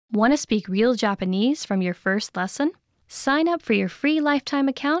Want to speak real Japanese from your first lesson? Sign up for your free lifetime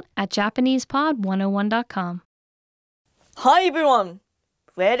account at JapanesePod101.com. Hi everyone!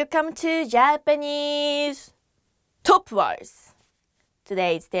 Welcome to Japanese Top Words.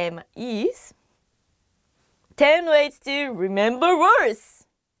 Today's theme is 10 ways to remember words.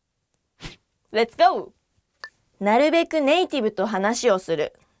 Let's go! なるべくネイティブと話をす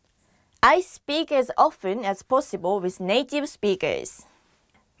る。I speak as often as possible with native speakers.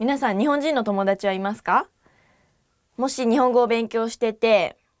 皆さん、日本人の友達はいますか？もし日本語を勉強して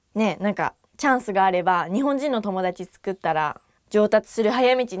て、ね、チャンスがあれば日本人の友達作ったら上達する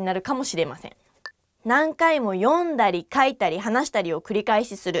早道になるかもしれません。何回も読んだり書いたり話したりを繰り返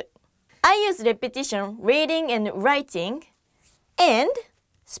しする。I use repetition, reading and writing, and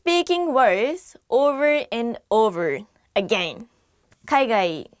speaking words over and over again. 海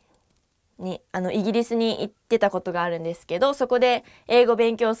外にイギリスに行ってたことがあるんですけど、そこで英語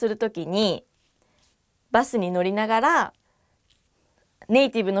勉強するときにバスに乗りながらネ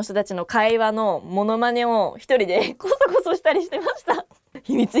イティブの人たちの会話のモノマネを一人でコソコソしたりしてました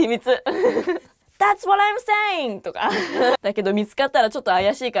秘密That's what I'm saying! とかだけど見つかったらちょっと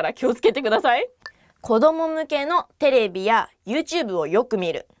怪しいから気をつけてください。子供向けのテレビや YouTube をよく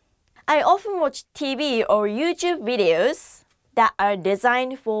見る。I often watch TV or YouTube videos that are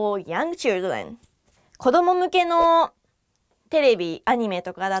designed for young children. 子供向けのテレビ、アニメ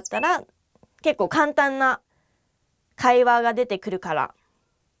とかだったら結構簡単な会話が出てくるから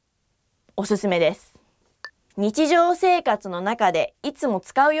おすすめです。日常生活の中でいつも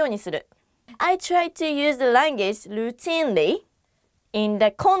使うようにする。I try to use the language routinely in the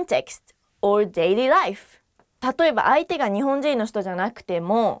context or daily life. 例えば相手が日本人の人じゃなくて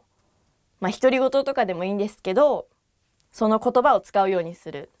も、独り言とかでもいいんですけど、その言葉を使うようにす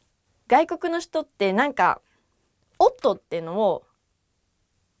る。外国の人ってオットっていうのを、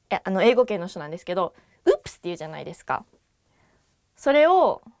英語圏の人なんですけど、ウップスって言うじゃないですか。それ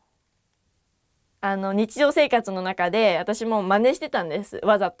を日常生活の中で私も真似してたんです。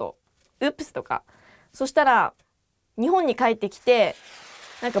わざと。ウップスとか。そしたら日本に帰ってきて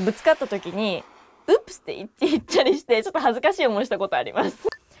ぶつかった時にウップスって言ったりしてちょっと恥ずかしい思いしたことあります。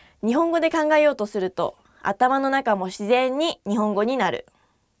日本語で考えようとすると頭の中も自然に日本語になる。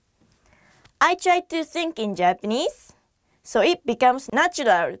I try to think in Japanese, so it becomes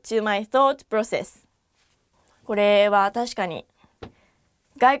natural to my thought process. これは確かに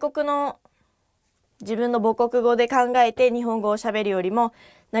外国の自分の母国語で考えて日本語を喋るよりも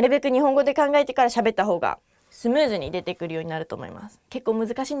なるべく日本語で考えてから喋った方がスムーズに出てくるようになると思います。結構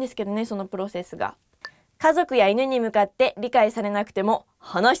難しいんですけどね、そのプロセスが。家族や犬に向かって理解されなくても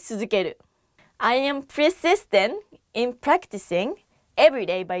話し続ける。I am persistent in practicing every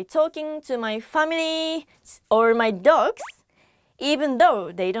day by talking to my family or my dogs, even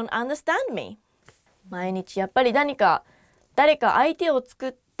though they don't understand me. 毎日やっぱり誰か相手を作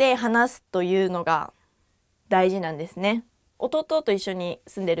って話すというのが大事なんですね。弟と一緒に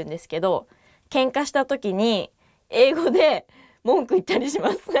住んでるんですけど、喧嘩した時に英語で文句言ったりし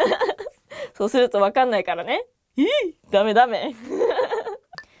ますそうすると分かんないからね。ダメ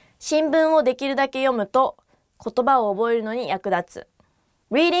新聞をできるだけ読むと言葉を覚えるのに役立つ。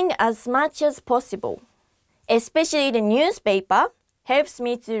Reading as much as possible, especially the newspaper, helps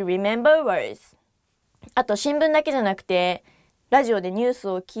me to remember words. あと新聞だけじゃなくてラジオでニュース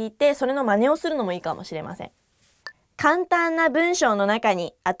を聞いてそれの真似をするのもいいかもしれません。簡単な文章の中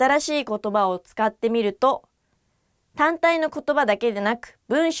に新しい言葉を使ってみると単体の言葉だけでなく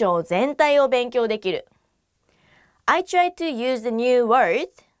文章全体を勉強できる。I try to use the new words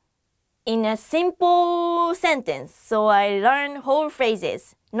in a simple sentence, so I learn whole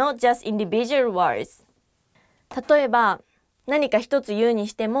phrases, not just individual words. 例えば何か一つ言うに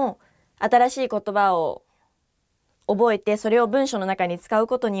しても新しい言葉を覚えてそれを文章の中に使う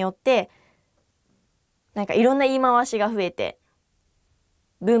ことによっていろんな言い回しが増えて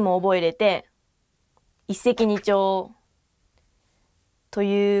文も覚えれて一石二鳥と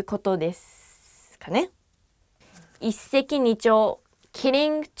いうことですかね。一石二鳥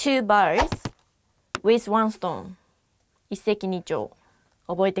Killing two birds with one stone 一石二鳥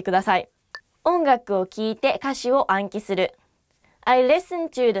覚えてください。音楽を聴いて歌詞を暗記する。I listen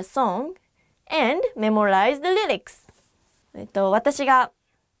to the song and memorize the lyrics. 私が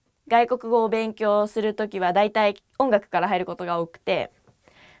外国語を勉強するときはだいたい音楽から入ることが多くて、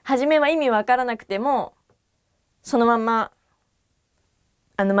初めは意味わからなくてもそのまま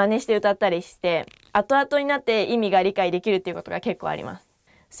真似して歌ったりして後々になって意味が理解できるっていうことが結構あります。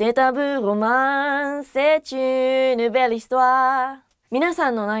C'est un beau roman, c'est une belle histoire. 皆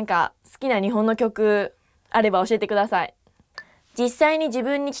さんの好きな日本の曲あれば教えてください。実際に自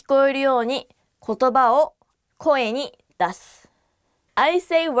分に聞こえるように言葉を声に出す。I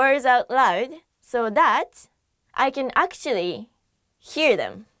say words out loud so that I can actually hear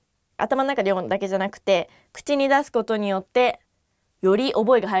them. 頭の中で読むだけじゃなくて、口に出すことによってより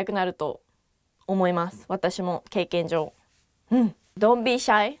覚えが早くなると思います。私も経験上。Don't be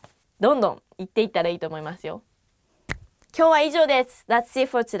shy. どんどん言っていったらいいと思いますよ。今日は以上です。That's it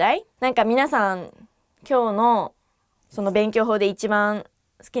for today. なんか皆さん、今日のその勉強法で一番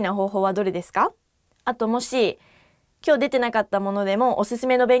好きな方法はどれですか？あともし今日出てなかったものでもおすす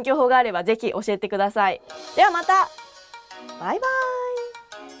めの勉強法があればぜひ教えてください。ではまた。バイバイ。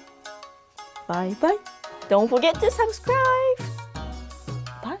バイバイ。Don't forget to subscribe.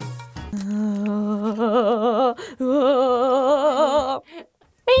 Bye.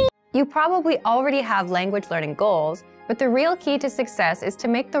 You probably already have language learning goals, but the real key to success is to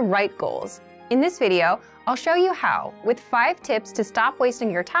make the right goals. In this video, I'll show you how, with 5 tips to stop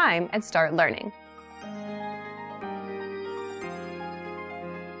wasting your time and start learning.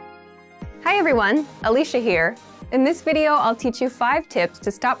 Hi everyone, Alicia here. In this video, I'll teach you 5 tips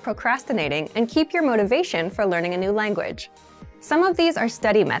to stop procrastinating and keep your motivation for learning a new language. Some of these are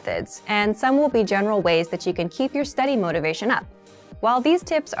study methods, and some will be general ways that you can keep your study motivation up. While these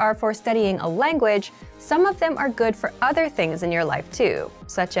tips are for studying a language, some of them are good for other things in your life too,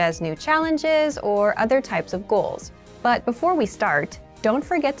 such as new challenges or other types of goals. But before we start, don't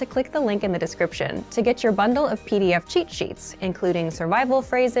forget to click the link in the description to get your bundle of PDF cheat sheets, including survival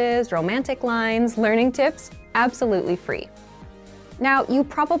phrases, romantic lines, learning tips, absolutely free. Now, you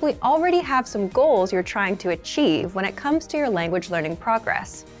probably already have some goals you're trying to achieve when it comes to your language learning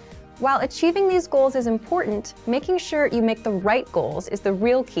progress. While achieving these goals is important, making sure you make the right goals is the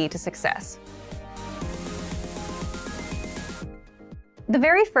real key to success. The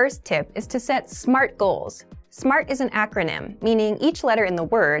very first tip is to set SMART goals. SMART is an acronym, meaning each letter in the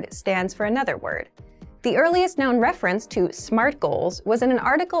word stands for another word. The earliest known reference to SMART goals was in an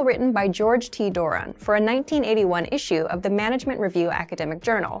article written by George T. Doran for a 1981 issue of the Management Review Academic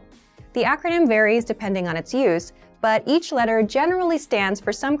Journal. The acronym varies depending on its use, but each letter generally stands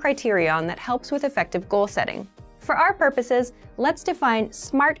for some criterion that helps with effective goal setting. For our purposes, let's define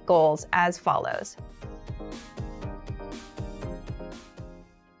SMART goals as follows.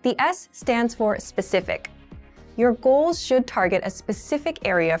 The S stands for specific. Your goals should target a specific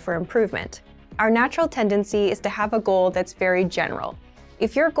area for improvement. Our natural tendency is to have a goal that's very general.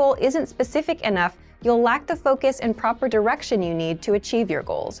 If your goal isn't specific enough, you'll lack the focus and proper direction you need to achieve your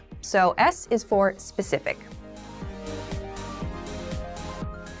goals. So S is for specific.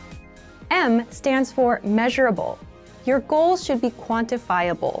 M stands for measurable. Your goals should be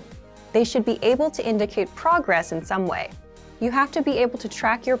quantifiable. They should be able to indicate progress in some way. You have to be able to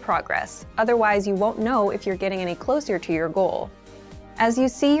track your progress, otherwise you won't know if you're getting any closer to your goal. As you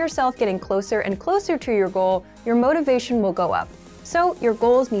see yourself getting closer and closer to your goal, your motivation will go up. So your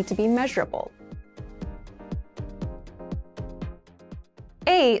goals need to be measurable.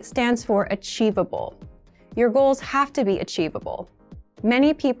 A stands for achievable. Your goals have to be achievable.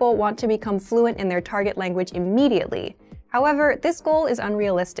 Many people want to become fluent in their target language immediately. However, this goal is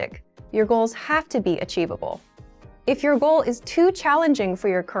unrealistic. Your goals have to be achievable. If your goal is too challenging for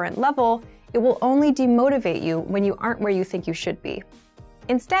your current level, it will only demotivate you when you aren't where you think you should be.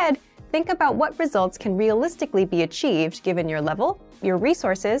 Instead, think about what results can realistically be achieved given your level, your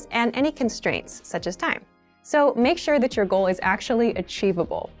resources, and any constraints, such as time. So make sure that your goal is actually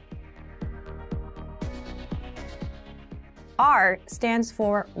achievable. R stands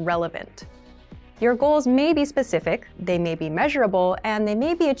for relevant. Your goals may be specific, they may be measurable, and they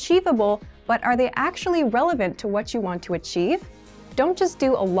may be achievable, but are they actually relevant to what you want to achieve? Don't just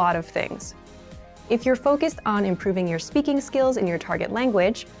do a lot of things. If you're focused on improving your speaking skills in your target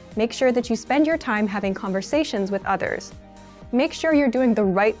language, make sure that you spend your time having conversations with others. Make sure you're doing the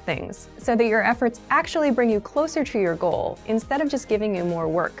right things so that your efforts actually bring you closer to your goal instead of just giving you more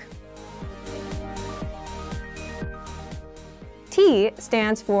work. T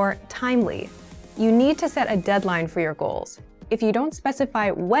stands for timely. You need to set a deadline for your goals. If you don't specify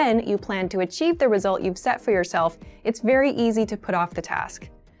when you plan to achieve the result you've set for yourself, it's very easy to put off the task.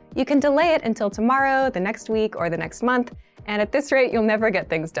 You can delay it until tomorrow, the next week, or the next month, and at this rate, you'll never get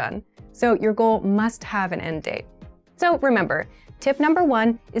things done. So your goal must have an end date. So remember, tip number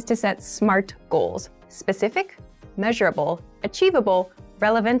 1 is to set SMART goals: specific, measurable, achievable,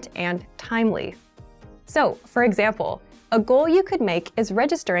 relevant, and timely. So, for example, a goal you could make is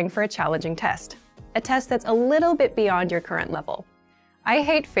registering for a challenging test, a test that's a little bit beyond your current level. I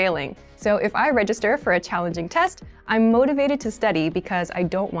hate failing, so if I register for a challenging test, I'm motivated to study because I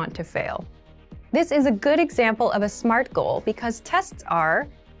don't want to fail. This is a good example of a SMART goal because tests are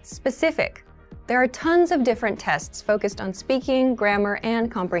specific. There are tons of different tests focused on speaking, grammar,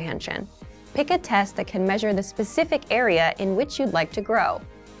 and comprehension. Pick a test that can measure the specific area in which you'd like to grow.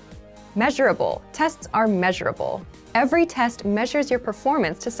 Measurable. Tests are measurable. Every test measures your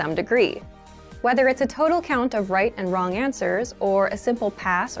performance to some degree. Whether it's a total count of right and wrong answers or a simple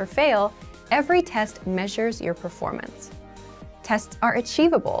pass or fail, every test measures your performance. Tests are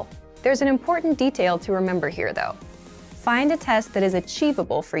achievable. There's an important detail to remember here, though. Find a test that is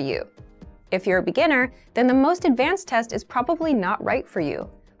achievable for you. If you're a beginner, then the most advanced test is probably not right for you.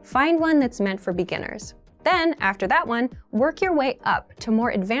 Find one that's meant for beginners. Then, after that one, work your way up to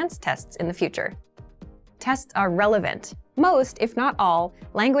more advanced tests in the future. Tests are relevant. Most, if not all,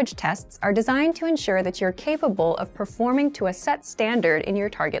 language tests are designed to ensure that you're capable of performing to a set standard in your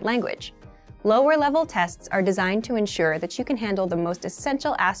target language. Lower-level tests are designed to ensure that you can handle the most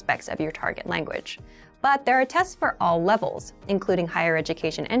essential aspects of your target language. But there are tests for all levels, including higher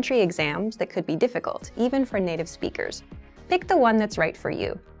education entry exams that could be difficult, even for native speakers. Pick the one that's right for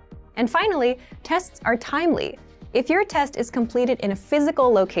you. And finally, tests are timely. If your test is completed in a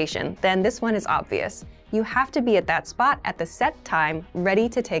physical location, then this one is obvious. You have to be at that spot at the set time, ready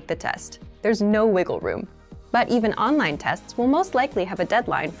to take the test. There's no wiggle room. But even online tests will most likely have a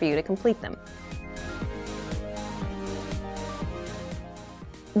deadline for you to complete them.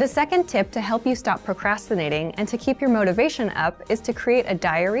 The second tip to help you stop procrastinating and to keep your motivation up is to create a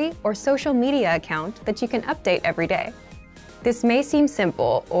diary or social media account that you can update every day. This may seem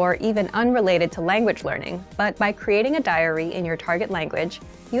simple or even unrelated to language learning, but by creating a diary in your target language,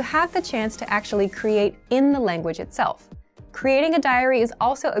 you have the chance to actually create in the language itself. Creating a diary is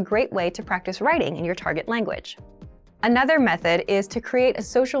also a great way to practice writing in your target language. Another method is to create a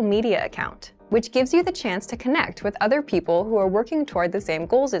social media account, which gives you the chance to connect with other people who are working toward the same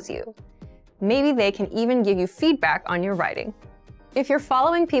goals as you. Maybe they can even give you feedback on your writing. If you're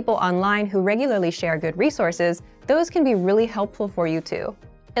following people online who regularly share good resources, those can be really helpful for you too.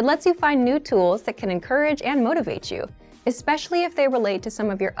 It lets you find new tools that can encourage and motivate you, especially if they relate to some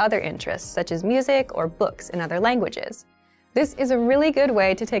of your other interests, such as music or books in other languages. This is a really good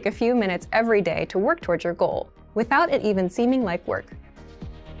way to take a few minutes every day to work towards your goal, without it even seeming like work.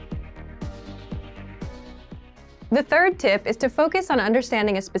 The third tip is to focus on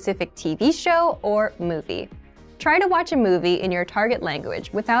understanding a specific TV show or movie. Try to watch a movie in your target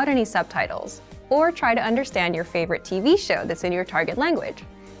language without any subtitles, or try to understand your favorite TV show that's in your target language.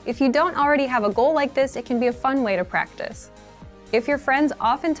 If you don't already have a goal like this, it can be a fun way to practice. If your friends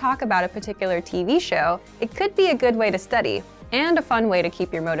often talk about a particular TV show, it could be a good way to study, and a fun way to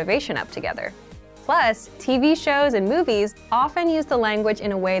keep your motivation up together. Plus, TV shows and movies often use the language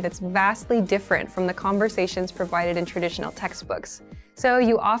in a way that's vastly different from the conversations provided in traditional textbooks, so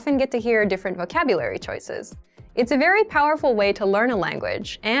you often get to hear different vocabulary choices. It's a very powerful way to learn a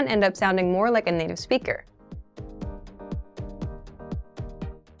language and end up sounding more like a native speaker.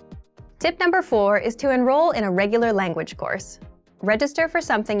 Tip number 4 is to enroll in a regular language course. Register for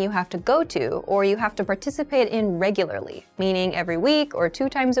something you have to go to or you have to participate in regularly, meaning every week or 2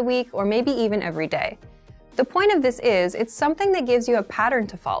 times a week or maybe even every day. The point of this is it's something that gives you a pattern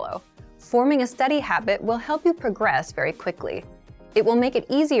to follow. Forming a study habit will help you progress very quickly. It will make it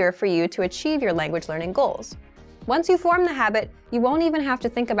easier for you to achieve your language learning goals. Once you form the habit, you won't even have to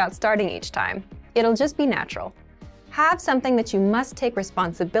think about starting each time. It'll just be natural. Have something that you must take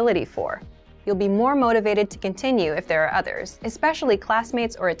responsibility for. You'll be more motivated to continue if there are others, especially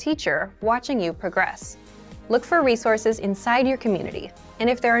classmates or a teacher, watching you progress. Look for resources inside your community, and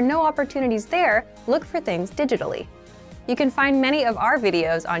if there are no opportunities there, look for things digitally. You can find many of our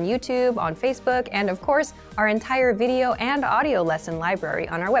videos on YouTube, on Facebook, and of course, our entire video and audio lesson library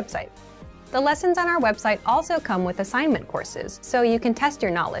on our website. The lessons on our website also come with assignment courses, so you can test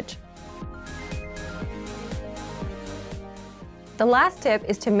your knowledge. The last tip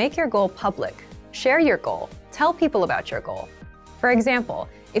is to make your goal public. Share your goal. Tell people about your goal. For example,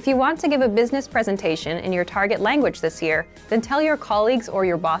 if you want to give a business presentation in your target language this year, then tell your colleagues or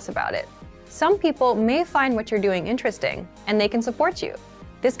your boss about it. Some people may find what you're doing interesting, and they can support you.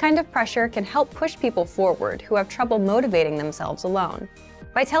 This kind of pressure can help push people forward who have trouble motivating themselves alone.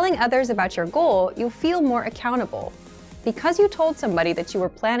 By telling others about your goal, you'll feel more accountable. Because you told somebody that you were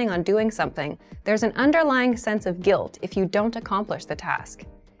planning on doing something, there's an underlying sense of guilt if you don't accomplish the task.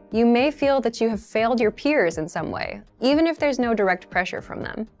 You may feel that you have failed your peers in some way, even if there's no direct pressure from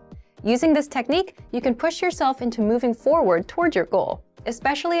them. Using this technique, you can push yourself into moving forward toward your goal,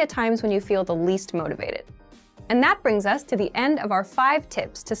 especially at times when you feel the least motivated. And that brings us to the end of our 5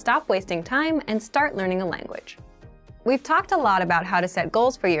 tips to stop wasting time and start learning a language. We've talked a lot about how to set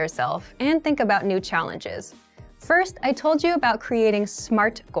goals for yourself and think about new challenges. First, I told you about creating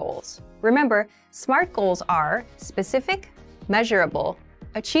SMART goals. Remember, SMART goals are specific, measurable,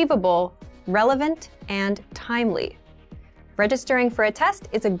 achievable, relevant, and timely. Registering for a test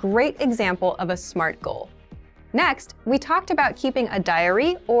is a great example of a SMART goal. Next, we talked about keeping a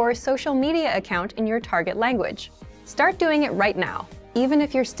diary or social media account in your target language. Start doing it right now, even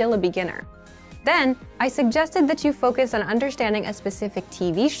if you're still a beginner. Then, I suggested that you focus on understanding a specific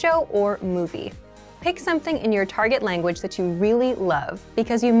TV show or movie. Pick something in your target language that you really love,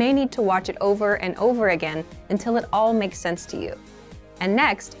 because you may need to watch it over and over again until it all makes sense to you. And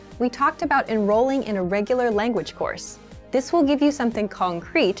next, we talked about enrolling in a regular language course. This will give you something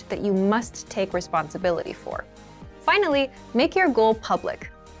concrete that you must take responsibility for. Finally, make your goal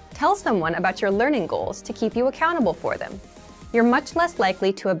public. Tell someone about your learning goals to keep you accountable for them. You're much less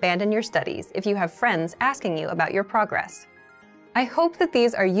likely to abandon your studies if you have friends asking you about your progress. I hope that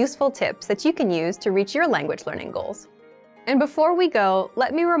these are useful tips that you can use to reach your language learning goals. And before we go,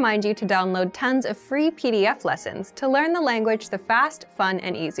 let me remind you to download tons of free PDF lessons to learn the language the fast, fun,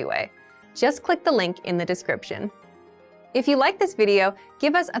 and easy way. Just click the link in the description. If you like this video,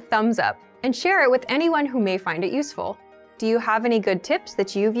 give us a thumbs up and share it with anyone who may find it useful. Do you have any good tips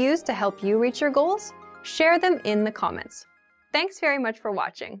that you've used to help you reach your goals? Share them in the comments. Thanks very much for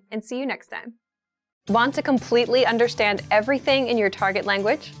watching, and see you next time. Want to completely understand everything in your target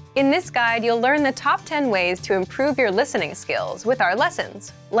language? In this guide, you'll learn the top 10 ways to improve your listening skills with our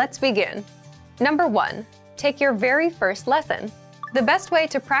lessons. Let's begin. Number 1, take your very first lesson. The best way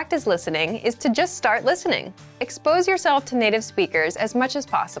to practice listening is to just start listening. Expose yourself to native speakers as much as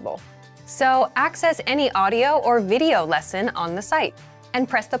possible. So access any audio or video lesson on the site and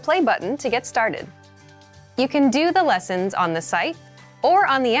press the play button to get started. You can do the lessons on the site or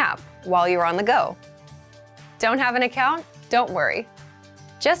on the app while you're on the go. Don't have an account? Don't worry.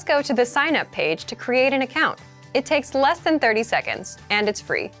 Just go to the sign up page to create an account. It takes less than 30 seconds and it's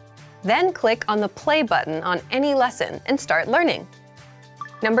free. Then click on the play button on any lesson and start learning.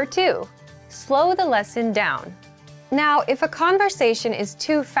 Number 2, slow the lesson down. Now, if a conversation is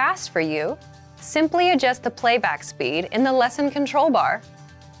too fast for you, simply adjust the playback speed in the lesson control bar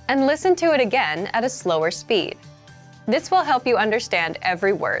and listen to it again at a slower speed. This will help you understand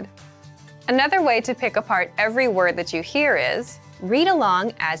every word. Another way to pick apart every word that you hear is read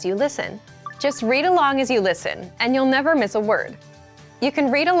along as you listen. Just read along as you listen, and you'll never miss a word. You can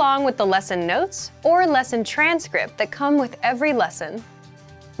read along with the lesson notes or lesson transcript that come with every lesson.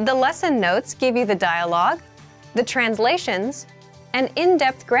 The lesson notes give you the dialogue, the translations, and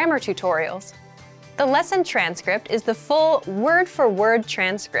in-depth grammar tutorials. The lesson transcript is the full word-for-word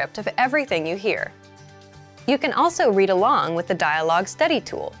transcript of everything you hear. You can also read along with the dialogue study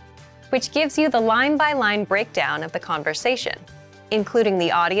tool, which gives you the line-by-line breakdown of the conversation, including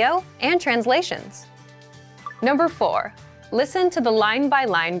the audio and translations. Number 4, listen to the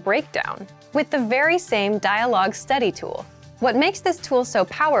line-by-line breakdown with the very same dialogue study tool. What makes this tool so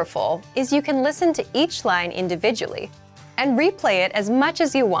powerful is you can listen to each line individually and replay it as much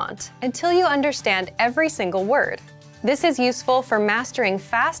as you want until you understand every single word. This is useful for mastering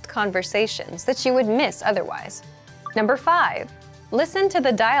fast conversations that you would miss otherwise. Number 5, listen to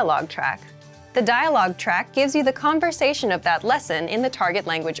the dialogue track. The dialogue track gives you the conversation of that lesson in the target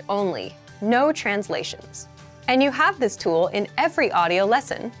language only, no translations. And you have this tool in every audio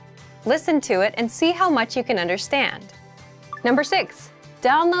lesson. Listen to it and see how much you can understand. Number 6,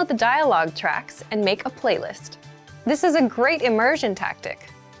 download the dialogue tracks and make a playlist. This is a great immersion tactic.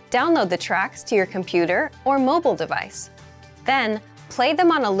 Download the tracks to your computer or mobile device. Then, play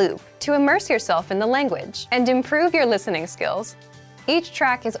them on a loop to immerse yourself in the language and improve your listening skills. Each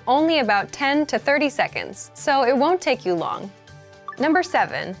track is only about 10 to 30 seconds, so it won't take you long. Number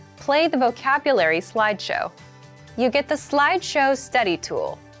 7, play the vocabulary slideshow. You get the slideshow study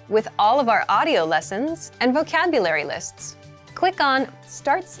tool with all of our audio lessons and vocabulary lists. Click on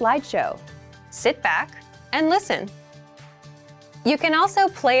Start Slideshow. Sit back and listen. You can also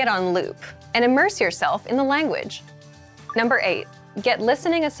play it on loop and immerse yourself in the language. Number 8, get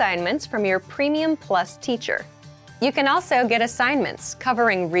listening assignments from your Premium Plus teacher. You can also get assignments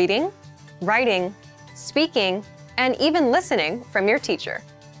covering reading, writing, speaking, and even listening from your teacher.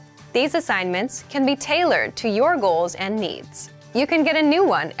 These assignments can be tailored to your goals and needs. You can get a new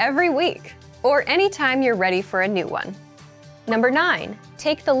one every week or anytime you're ready for a new one. Number 9,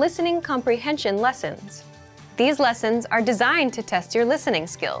 take the listening comprehension lessons. These lessons are designed to test your listening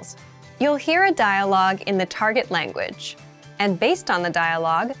skills. You'll hear a dialogue in the target language, and based on the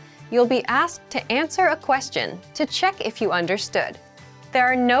dialogue, you'll be asked to answer a question to check if you understood. There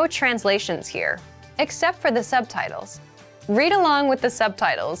are no translations here, except for the subtitles. Read along with the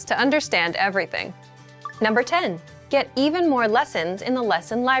subtitles to understand everything. Number 10. Get even more lessons in the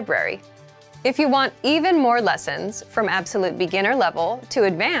lesson library. If you want even more lessons from absolute beginner level to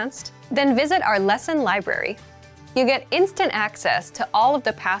advanced, then visit our lesson library. You get instant access to all of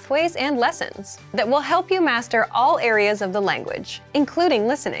the pathways and lessons that will help you master all areas of the language, including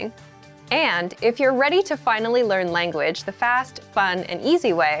listening. And if you're ready to finally learn language the fast, fun, and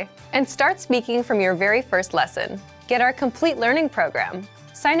easy way, and start speaking from your very first lesson, get our complete learning program.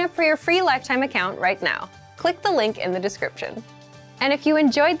 Sign up for your free lifetime account right now. Click the link in the description. And if you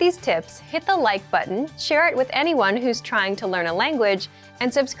enjoyed these tips, hit the like button, share it with anyone who's trying to learn a language,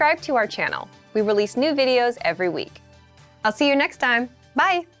 and subscribe to our channel. We release new videos every week. I'll see you next time.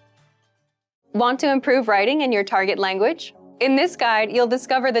 Bye! Want to improve writing in your target language? In this guide, you'll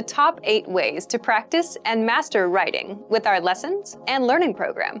discover the top 8 ways to practice and master writing with our lessons and learning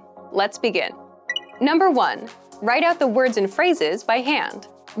program. Let's begin. Number 1. Write out the words and phrases by hand.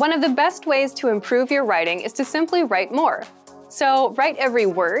 One of the best ways to improve your writing is to simply write more. So write every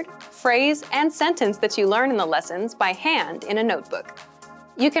word, phrase, and sentence that you learn in the lessons by hand in a notebook.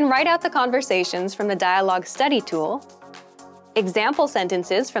 You can write out the conversations from the dialogue study tool, example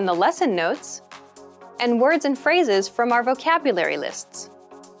sentences from the lesson notes, and words and phrases from our vocabulary lists.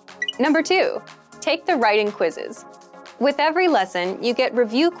 Number 2, take the writing quizzes. With every lesson, you get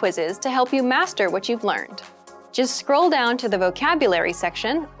review quizzes to help you master what you've learned. Just scroll down to the vocabulary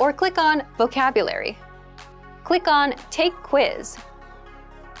section or click on Vocabulary. Click on Take Quiz,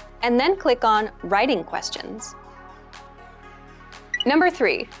 and then click on Writing Questions. Number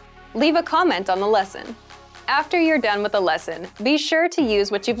 3, leave a comment on the lesson. After you're done with the lesson, be sure to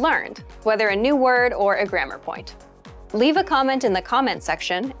use what you've learned, whether a new word or a grammar point. Leave a comment in the comment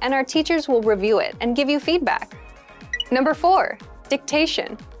section, and our teachers will review it and give you feedback. Number 4,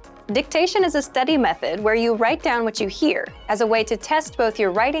 dictation. Dictation is a study method where you write down what you hear as a way to test both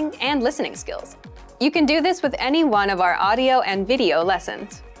your writing and listening skills. You can do this with any one of our audio and video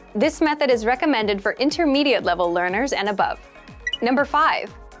lessons. This method is recommended for intermediate level learners and above. Number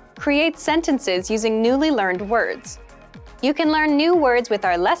 5, create sentences using newly learned words. You can learn new words with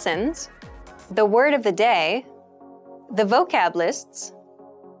our lessons, the word of the day, the vocab lists,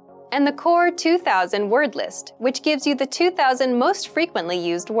 and the core 2000 word list, which gives you the 2000 most frequently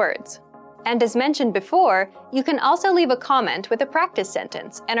used words. And as mentioned before, you can also leave a comment with a practice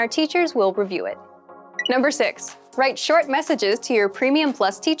sentence, and our teachers will review it. Number 6, write short messages to your Premium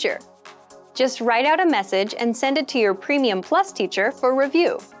Plus teacher. Just write out a message and send it to your Premium Plus teacher for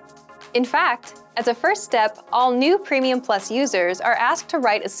review. In fact, as a first step, all new Premium Plus users are asked to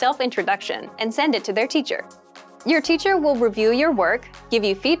write a self-introduction and send it to their teacher. Your teacher will review your work, give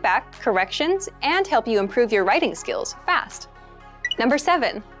you feedback, corrections, and help you improve your writing skills fast. Number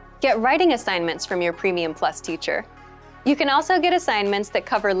 7, get writing assignments from your Premium Plus teacher. You can also get assignments that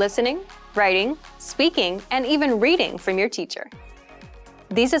cover listening, writing, speaking, and even reading from your teacher.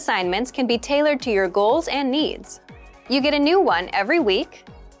 These assignments can be tailored to your goals and needs. You get a new one every week,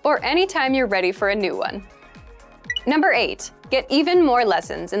 or anytime you're ready for a new one. Number 8, get even more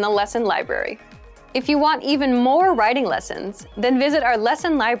lessons in the lesson library. If you want even more writing lessons, then visit our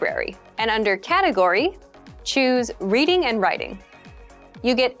lesson library, and under Category, choose Reading and Writing.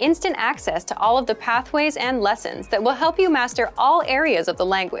 You get instant access to all of the pathways and lessons that will help you master all areas of the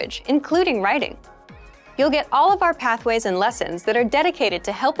language, including writing. You'll get all of our pathways and lessons that are dedicated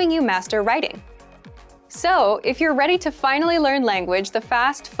to helping you master writing. So, if you're ready to finally learn language the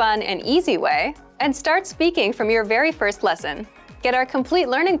fast, fun, and easy way, and start speaking from your very first lesson, get our complete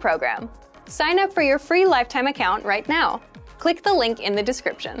learning program. Sign up for your free lifetime account right now. Click the link in the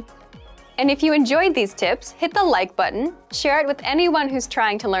description. And if you enjoyed these tips, hit the like button, share it with anyone who's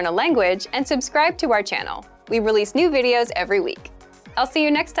trying to learn a language, and subscribe to our channel. We release new videos every week. I'll see you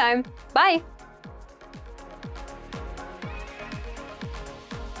next time. Bye!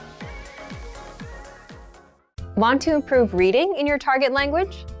 Want to improve reading in your target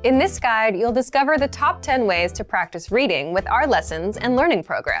language? In this guide, you'll discover the top 10 ways to practice reading with our lessons and learning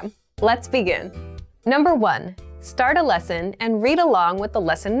program. Let's begin. Number 1, start a lesson and read along with the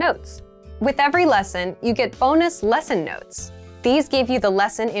lesson notes. With every lesson, you get bonus lesson notes. These give you the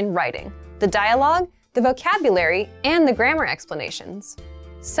lesson in writing, the dialogue, the vocabulary, and the grammar explanations.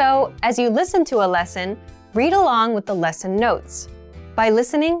 So, as you listen to a lesson, read along with the lesson notes. By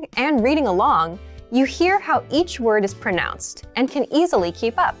listening and reading along, you hear how each word is pronounced and can easily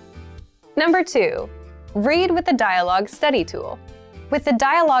keep up. Number 2, read with the dialogue study tool. With the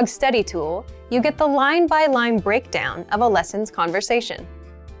dialogue study tool, you get the line-by-line breakdown of a lesson's conversation.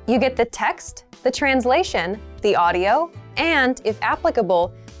 You get the text, the translation, the audio, and, if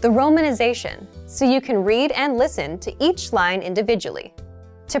applicable, the romanization, so you can read and listen to each line individually.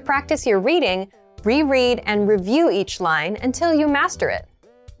 To practice your reading, reread and review each line until you master it.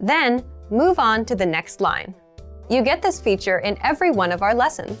 Then, move on to the next line. You get this feature in every one of our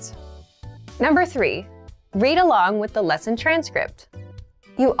lessons. Number 3, read along with the lesson transcript.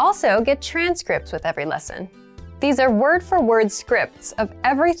 You also get transcripts with every lesson. These are word-for-word scripts of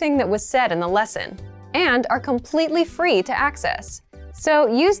everything that was said in the lesson and are completely free to access, so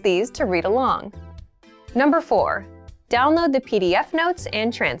use these to read along. Number 4, download the PDF notes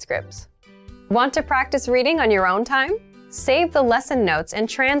and transcripts. Want to practice reading on your own time? Save the lesson notes and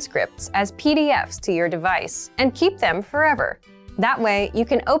transcripts as PDFs to your device and keep them forever. That way, you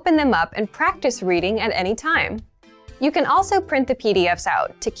can open them up and practice reading at any time. You can also print the PDFs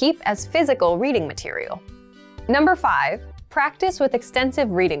out to keep as physical reading material. Number 5, practice with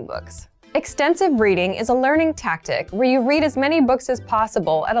extensive reading books. Extensive reading is a learning tactic where you read as many books as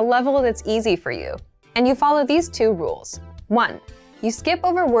possible at a level that's easy for you. And you follow these 2 rules. 1, you skip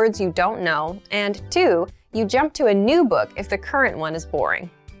over words you don't know, and 2, you jump to a new book if the current one is boring.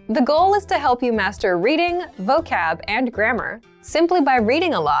 The goal is to help you master reading, vocab, and grammar simply by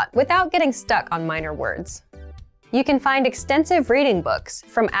reading a lot without getting stuck on minor words. You can find extensive reading books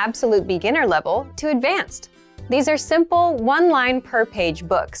from absolute beginner level to advanced. These are simple, 1-line per page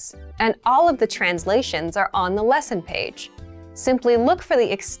books, and all of the translations are on the lesson page. Simply look for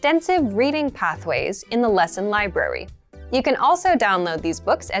the extensive reading pathways in the lesson library. You can also download these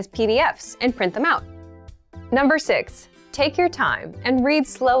books as PDFs and print them out. Number 6, take your time and read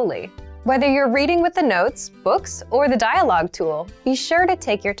slowly. Whether you're reading with the notes, books, or the dialogue tool, be sure to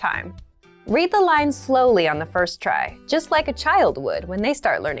take your time. Read the lines slowly on the first try, just like a child would when they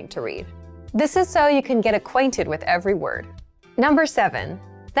start learning to read. This is so you can get acquainted with every word. Number 7,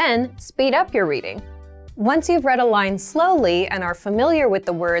 then speed up your reading. Once you've read a line slowly and are familiar with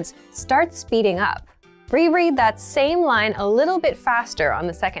the words, start speeding up. Reread that same line a little bit faster on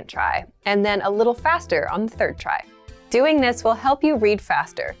the second try, and then a little faster on the third try. Doing this will help you read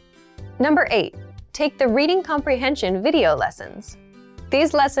faster. Number 8, take the reading comprehension video lessons.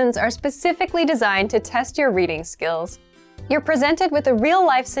 These lessons are specifically designed to test your reading skills. You're presented with a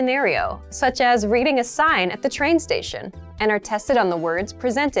real-life scenario, such as reading a sign at the train station, and are tested on the words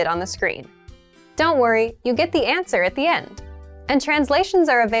presented on the screen. Don't worry, you get the answer at the end. And translations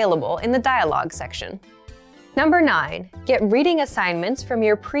are available in the dialogue section. Number 9, get reading assignments from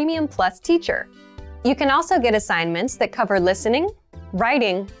your Premium Plus teacher. You can also get assignments that cover listening,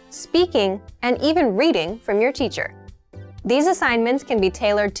 writing, speaking, and even reading from your teacher. These assignments can be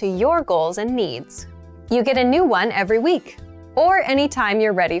tailored to your goals and needs. You get a new one every week, or anytime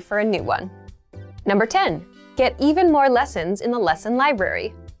you're ready for a new one. Number 10, get even more lessons in the lesson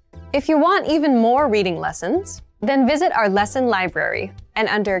library. If you want even more reading lessons, then visit our lesson library and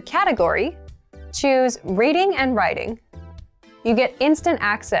under Category, choose Reading and Writing. You get instant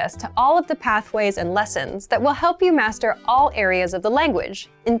access to all of the pathways and lessons that will help you master all areas of the language,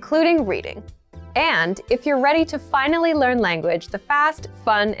 including reading. And if you're ready to finally learn language the fast,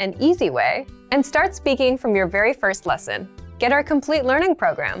 fun, and easy way, and start speaking from your very first lesson, get our complete learning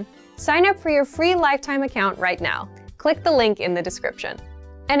program. Sign up for your free lifetime account right now. Click the link in the description.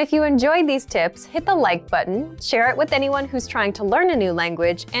 And if you enjoyed these tips, hit the like button, share it with anyone who's trying to learn a new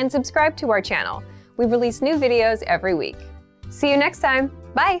language, and subscribe to our channel. We release new videos every week. See you next time.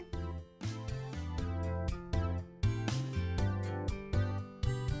 Bye!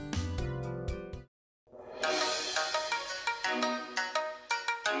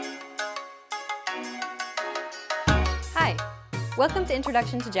 Hi! Welcome to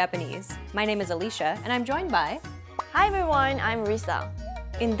Introduction to Japanese. My name is Alicia, and I'm joined by... Hi everyone, I'm Risa.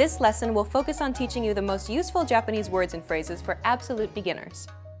 In this lesson, we'll focus on teaching you the most useful Japanese words and phrases for absolute beginners.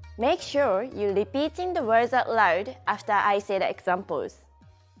 Make sure you're repeating the words out loud after I say the examples.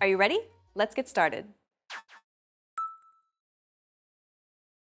 Are you ready? Let's get started.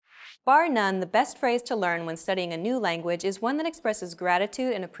 Bar none, the best phrase to learn when studying a new language is one that expresses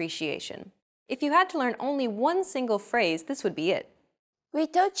gratitude and appreciation. If you had to learn only one single phrase, this would be it. We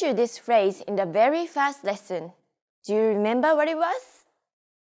taught you this phrase in the very first lesson. Do you remember what it was?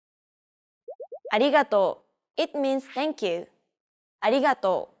 Arigato. It means thank you.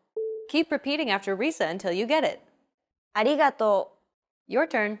 Arigato. Keep repeating after Risa until you get it. Arigato. Your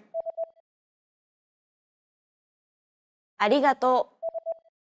turn. Arigato.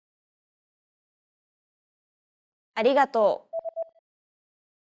 Arigato.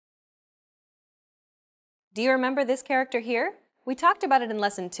 Do you remember this character here? We talked about it in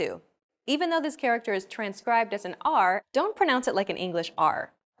lesson 2. Even though this character is transcribed as an R, don't pronounce it like an English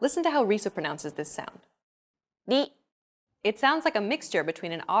R. Listen to how Risa pronounces this sound. Ri. It sounds like a mixture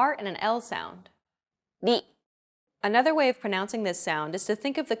between an R and an L sound. り Another way of pronouncing this sound is to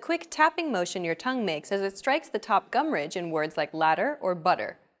think of the quick tapping motion your tongue makes as it strikes the top gum ridge in words like ladder or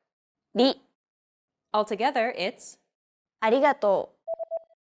butter. り Altogether, it's ありがと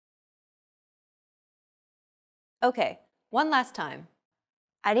okay. One last time. う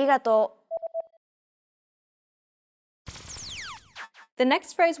ありがと The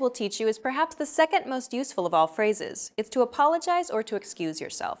next phrase we'll teach you is perhaps the second most useful of all phrases. It's to apologize or to excuse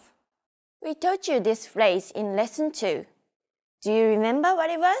yourself. We taught you this phrase in lesson 2. Do you remember what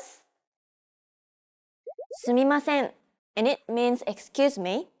it was? すみません and it means excuse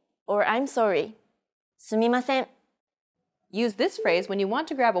me or I'm sorry. すみません Use this phrase when you want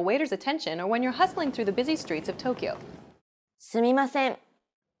to grab a waiter's attention or when you're hustling through the busy streets of Tokyo. すみません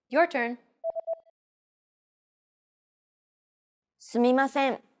Your turn. すみませ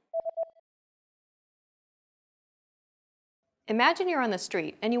ん Imagine you're on the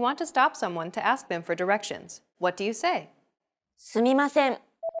street and you want to stop someone to ask them for directions. What do you say? すみません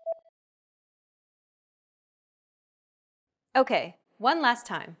Okay, one last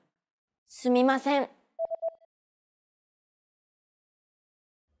time. すみません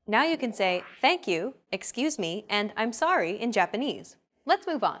Now you can say thank you, excuse me, and I'm sorry in Japanese. Let's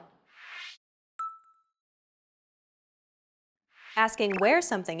move on. Asking where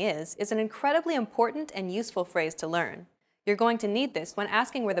something is an incredibly important and useful phrase to learn. You're going to need this when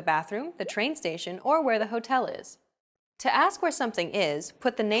asking where the bathroom, the train station, or where the hotel is. To ask where something is,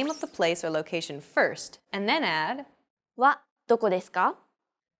 put the name of the place or location first, and then add, はどこですか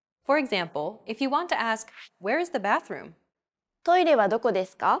for example, if you want to ask, where is the bathroom? トイレはどこで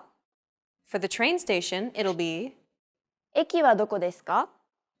すか For the train station, it'll be, 駅はどこですか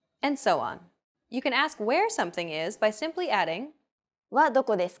and so on. You can ask where something is by simply adding, はど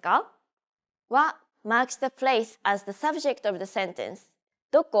こですかは marks the place as the subject of the sentence.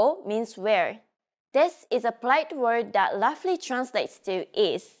 どこ means where. This is a polite word that roughly translates to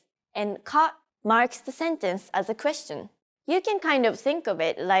is, and ka marks the sentence as a question. You can kind of think of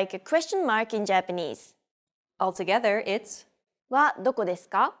it like a question mark in Japanese. altogether, it's はどこです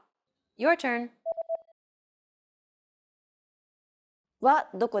か your turn. は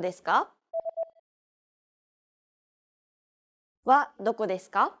どこですかはどこです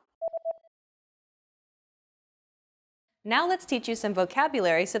か Now let's teach you some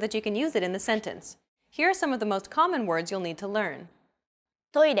vocabulary so that you can use it in the sentence. Here are some of the most common words you'll need to learn.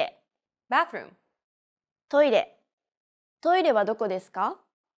 トイレ Bathroom. トイレトイレはどこですか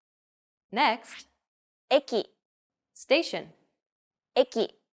Next, 駅 station.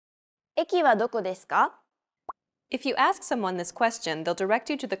 駅駅はどこですか If you ask someone this question, they'll direct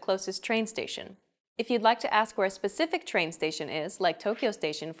you to the closest train station. If you'd like to ask where a specific train station is, like Tokyo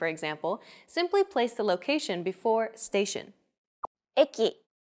Station, for example, simply place the location before station. 駅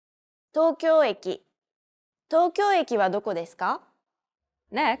東京駅東京駅はどこですか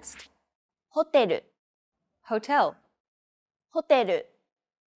Next, ホテル hotel. ホテル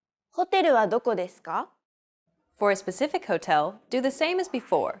ホテルはどこですか For a specific hotel, do the same as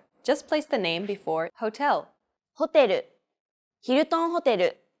before. Just place the name before hotel. ホテルヒルトンホテ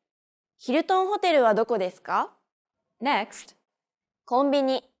ルヒルトンホテルはどこですか Next, コンビ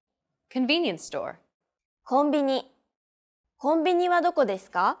ニ convenience store. コンビニコンビニはどこです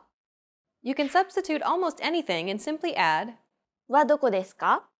か You can substitute almost anything and simply add はどこです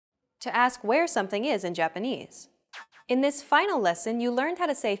か to ask where something is in Japanese. In this final lesson, you learned how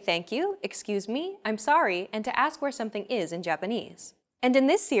to say thank you, excuse me, I'm sorry, and to ask where something is in Japanese. And in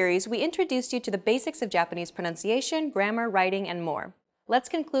this series, we introduced you to the basics of Japanese pronunciation, grammar, writing, and more. Let's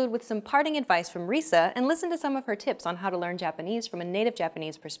conclude with some parting advice from Risa and listen to some of her tips on how to learn Japanese from a native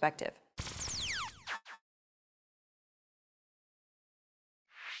Japanese perspective.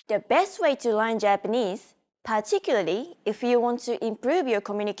 The best way to learn Japanese, particularly if you want to improve your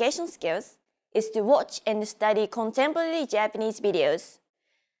communication skills, is to watch and study contemporary Japanese videos.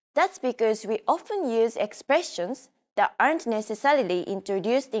 That's because we often use expressions that aren't necessarily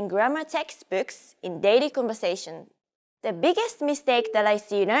introduced in grammar textbooks in daily conversation. The biggest mistake that I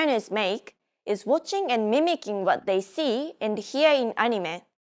see learners make is watching and mimicking what they see and hear in anime,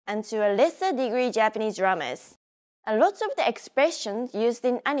 and to a lesser degree Japanese dramas. A lot of the expressions used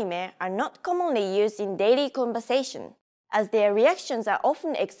in anime are not commonly used in daily conversation, as their reactions are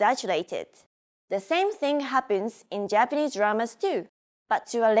often exaggerated. The same thing happens in Japanese dramas too, but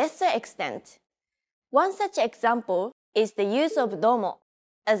to a lesser extent. One such example is the use of domo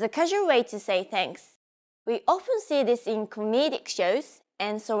as a casual way to say thanks. We often see this in comedic shows,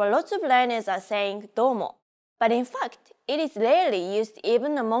 and so a lot of learners are saying domo. But in fact, it is rarely used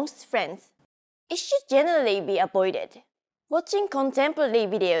even amongst friends. It should generally be avoided. Watching contemporary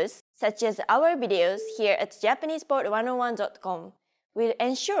videos such as our videos here at JapanesePod101.com, will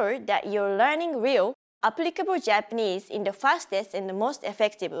ensure that you're learning real, applicable Japanese in the fastest and the most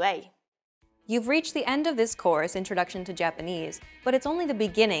effective way. You've reached the end of this course, Introduction to Japanese, but it's only the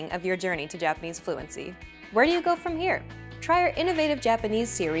beginning of your journey to Japanese fluency. Where do you go from here? Try our innovative Japanese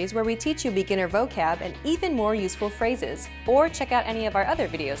series where we teach you beginner vocab and even more useful phrases. Or check out any of our other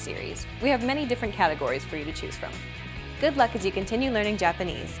video series. We have many different categories for you to choose from. Good luck as you continue learning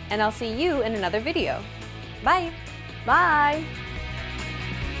Japanese, and I'll see you in another video. Bye! Bye!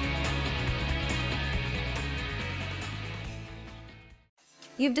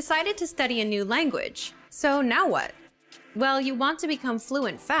 You've decided to study a new language, so now what? Well, you want to become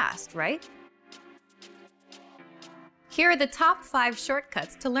fluent fast, right? Here are the top 5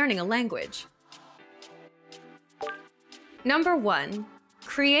 shortcuts to learning a language. Number 1,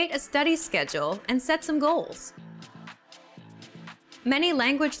 create a study schedule and set some goals. Many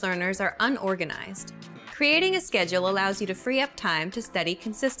language learners are unorganized. Creating a schedule allows you to free up time to study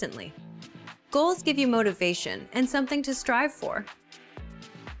consistently. Goals give you motivation and something to strive for.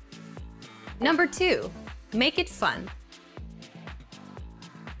 Number 2, make it fun.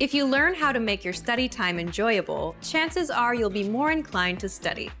 If you learn how to make your study time enjoyable, chances are you'll be more inclined to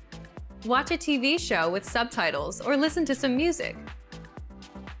study. Watch a TV show with subtitles or listen to some music.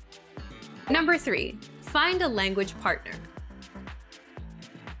 Number 3, find a language partner.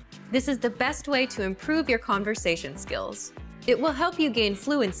 This is the best way to improve your conversation skills. It will help you gain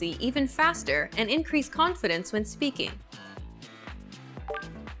fluency even faster and increase confidence when speaking.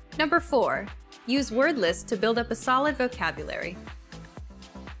 Number 4, use word lists to build up a solid vocabulary.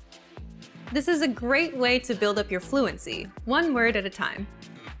 This is a great way to build up your fluency, one word at a time.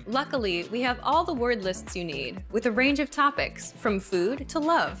 Luckily, we have all the word lists you need, with a range of topics, from food to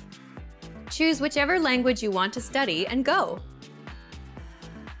love. Choose whichever language you want to study and go.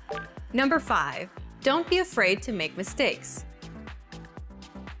 Number 5, don't be afraid to make mistakes.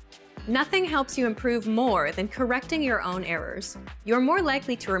 Nothing helps you improve more than correcting your own errors. You're more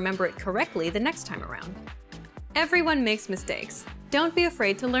likely to remember it correctly the next time around. Everyone makes mistakes. Don't be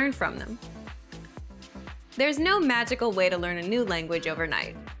afraid to learn from them. There's no magical way to learn a new language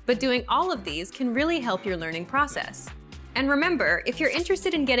overnight, but doing all of these can really help your learning process. And remember, if you're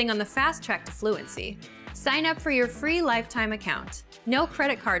interested in getting on the fast track to fluency, sign up for your free lifetime account. No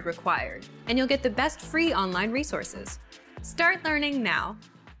credit card required, and you'll get the best free online resources. Start learning now.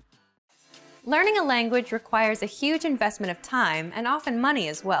 Learning a language requires a huge investment of time and often money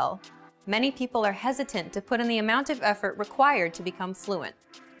as well. Many people are hesitant to put in the amount of effort required to become fluent.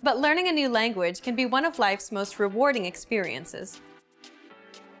 But learning a new language can be one of life's most rewarding experiences.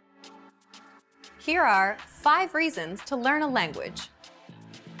 Here are 5 reasons to learn a language.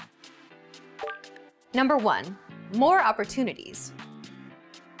 Number 1, more opportunities.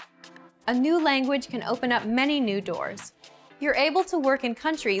 A new language can open up many new doors. You're able to work in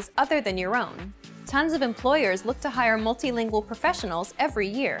countries other than your own. Tons of employers look to hire multilingual professionals every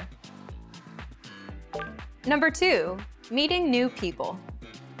year. Number 2, meeting new people.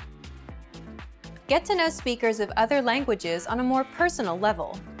 Get to know speakers of other languages on a more personal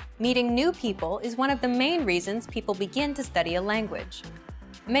level. Meeting new people is one of the main reasons people begin to study a language.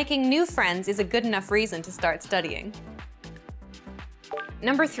 Making new friends is a good enough reason to start studying.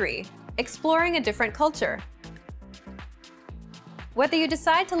 Number 3, exploring a different culture. Whether you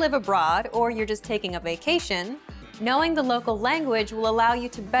decide to live abroad or you're just taking a vacation, knowing the local language will allow you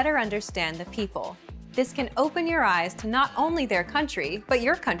to better understand the people. This can open your eyes to not only their country, but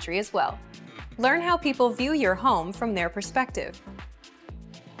your country as well. Learn how people view your home from their perspective.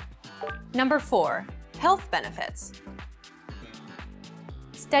 Number 4, health benefits.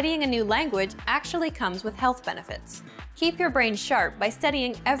 Studying a new language actually comes with health benefits. Keep your brain sharp by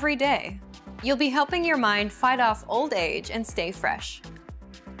studying every day. You'll be helping your mind fight off old age and stay fresh.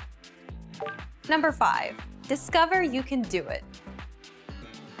 Number 5, discover you can do it.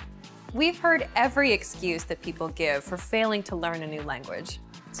 We've heard every excuse that people give for failing to learn a new language.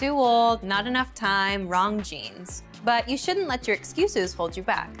 Too old, not enough time, wrong genes. But you shouldn't let your excuses hold you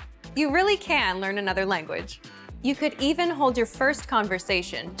back. You really can learn another language. You could even hold your first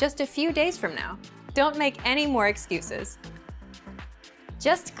conversation just a few days from now. Don't make any more excuses.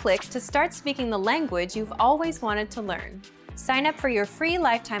 Just click to start speaking the language you've always wanted to learn. Sign up for your free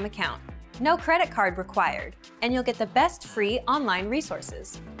lifetime account. No credit card required, and you'll get the best free online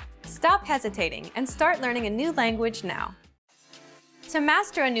resources. Stop hesitating and start learning a new language now. To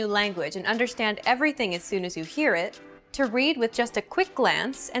master a new language and understand everything as soon as you hear it, to read with just a quick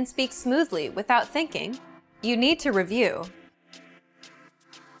glance and speak smoothly without thinking, you need to review.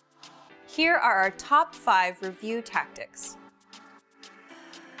 Here are our top 5 review tactics.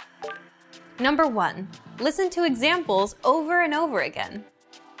 Number 1. Listen to examples over and over again.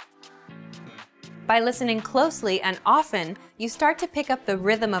 By listening closely and often, you start to pick up the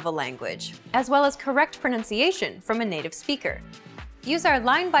rhythm of a language, as well as correct pronunciation from a native speaker. Use our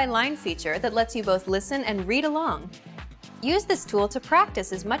line-by-line feature that lets you both listen and read along. Use this tool to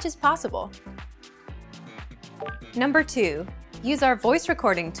practice as much as possible. Number 2. Use our voice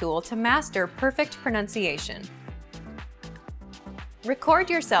recording tool to master perfect pronunciation. Record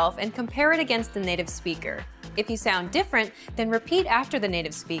yourself and compare it against the native speaker. If you sound different, then repeat after the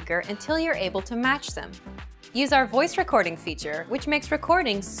native speaker until you're able to match them. Use our voice recording feature, which makes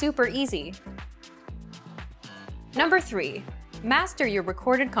recording super easy. Number 3. Master your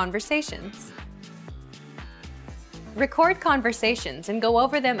recorded conversations. Record conversations and go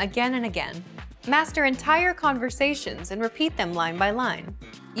over them again and again. Master entire conversations and repeat them line by line.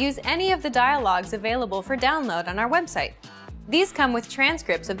 Use any of the dialogues available for download on our website. These come with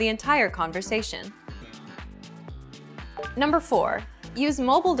transcripts of the entire conversation. Number 4. Use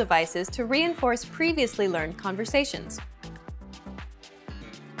mobile devices to reinforce previously learned conversations.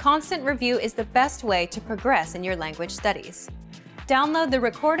 Constant review is the best way to progress in your language studies. Download the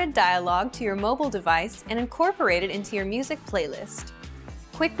recorded dialogue to your mobile device and incorporate it into your music playlist.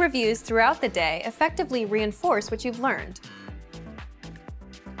 Quick reviews throughout the day effectively reinforce what you've learned.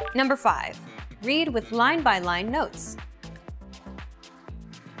 Number 5. Read with line-by-line notes.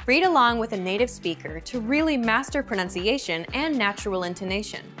 Read along with a native speaker to really master pronunciation and natural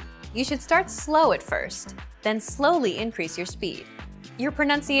intonation. You should start slow at first, then slowly increase your speed. Your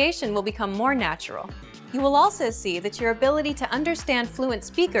pronunciation will become more natural. You will also see that your ability to understand fluent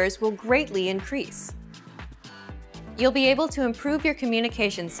speakers will greatly increase. You'll be able to improve your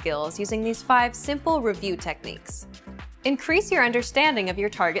communication skills using these 5 simple review techniques. Increase your understanding of your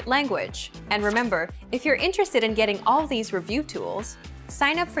target language. And remember, if you're interested in getting all these review tools,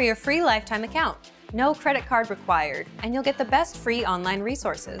 sign up for your free lifetime account. No credit card required, and you'll get the best free online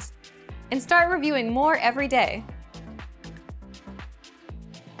resources. And start reviewing more every day.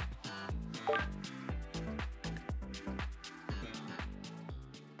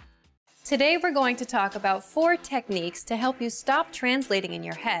 Today we're going to talk about 4 techniques to help you stop translating in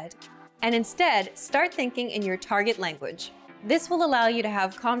your head and instead start thinking in your target language. This will allow you to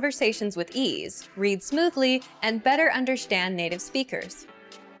have conversations with ease, read smoothly, and better understand native speakers.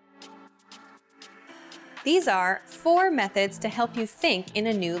 These are 4 methods to help you think in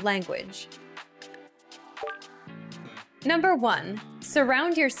a new language. Number 1.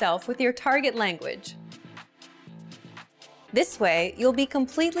 Surround yourself with your target language. This way, you'll be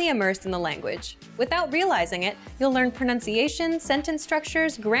completely immersed in the language. Without realizing it, you'll learn pronunciation, sentence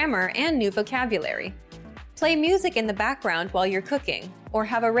structures, grammar, and new vocabulary. Play music in the background while you're cooking, or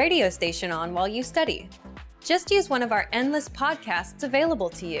have a radio station on while you study. Just use one of our endless podcasts available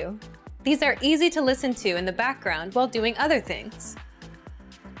to you. These are easy to listen to in the background while doing other things.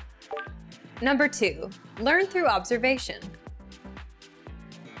 Number 2. Learn through observation.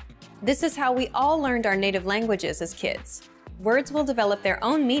 This is how we all learned our native languages as kids. Words will develop their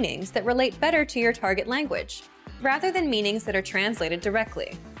own meanings that relate better to your target language, rather than meanings that are translated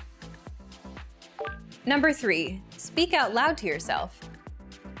directly. Number 3. Speak out loud to yourself.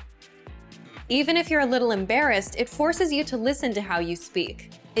 Even if you're a little embarrassed, it forces you to listen to how you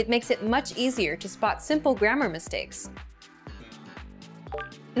speak. It makes it much easier to spot simple grammar mistakes.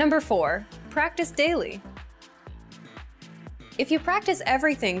 Number 4. Practice daily. If you practice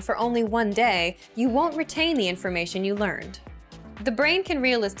everything for only one day, you won't retain the information you learned. The brain can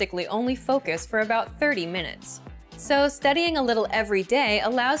realistically only focus for about 30 minutes. So studying a little every day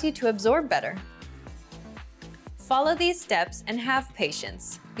allows you to absorb better. Follow these steps and have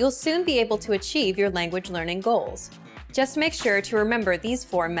patience. You'll soon be able to achieve your language learning goals. Just make sure to remember these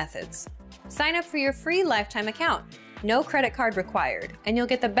 4 methods. Sign up for your free lifetime account. No credit card required, and you'll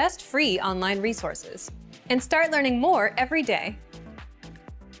get the best free online resources. And start learning more every day.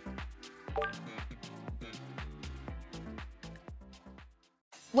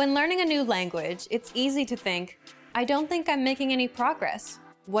 When learning a new language, it's easy to think, I don't think I'm making any progress.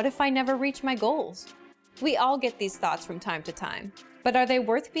 What if I never reach my goals? We all get these thoughts from time to time, but are they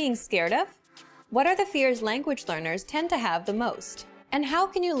worth being scared of? What are the fears language learners tend to have the most? And how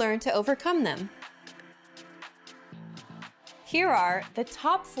can you learn to overcome them? Here are the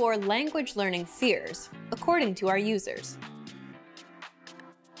top 4 language learning fears, according to our users.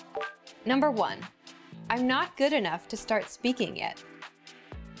 Number 1. I'm not good enough to start speaking yet.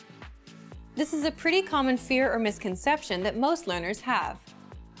 This is a pretty common fear or misconception that most learners have.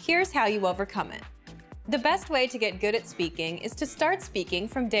 Here's how you overcome it. The best way to get good at speaking is to start speaking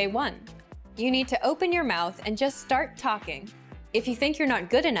from day 1. You need to open your mouth and just start talking. If you think you're not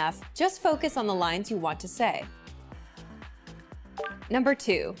good enough, just focus on the lines you want to say. Number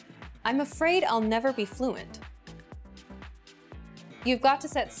 2, I'm afraid I'll never be fluent. You've got to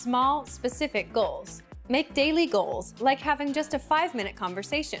set small, specific goals. Make daily goals, like having just a 5-minute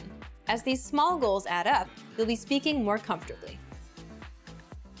conversation. As these small goals add up, you'll be speaking more comfortably.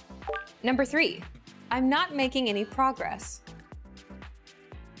 Number 3, I'm not making any progress.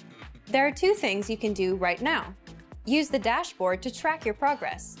 There are 2 things you can do right now. Use the dashboard to track your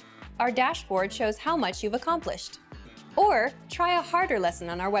progress. Our dashboard shows how much you've accomplished. Or try a harder lesson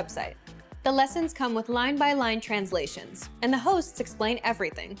on our website. The lessons come with line-by-line translations, and the hosts explain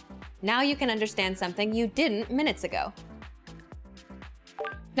everything. Now you can understand something you didn't minutes ago.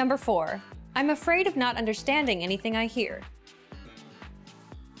 Number 4, I'm afraid of not understanding anything I hear.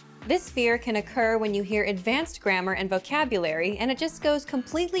 This fear can occur when you hear advanced grammar and vocabulary and it just goes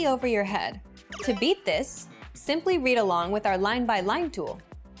completely over your head. To beat this, simply read along with our line-by-line tool.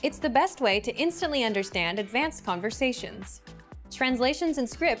 It's the best way to instantly understand advanced conversations. Translations and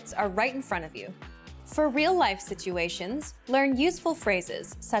scripts are right in front of you. For real-life situations, learn useful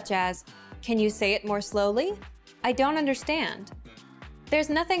phrases such as, "Can you say it more slowly? I don't understand." There's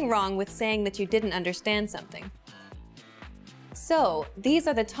nothing wrong with saying that you didn't understand something. So, these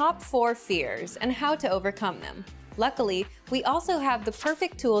are the top 4 fears and how to overcome them. Luckily, we also have the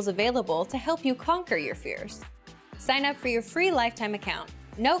perfect tools available to help you conquer your fears. Sign up for your free lifetime account,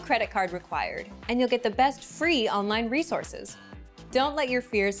 no credit card required, and you'll get the best free online resources. Don't let your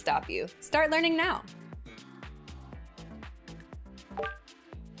fears stop you. Start learning now.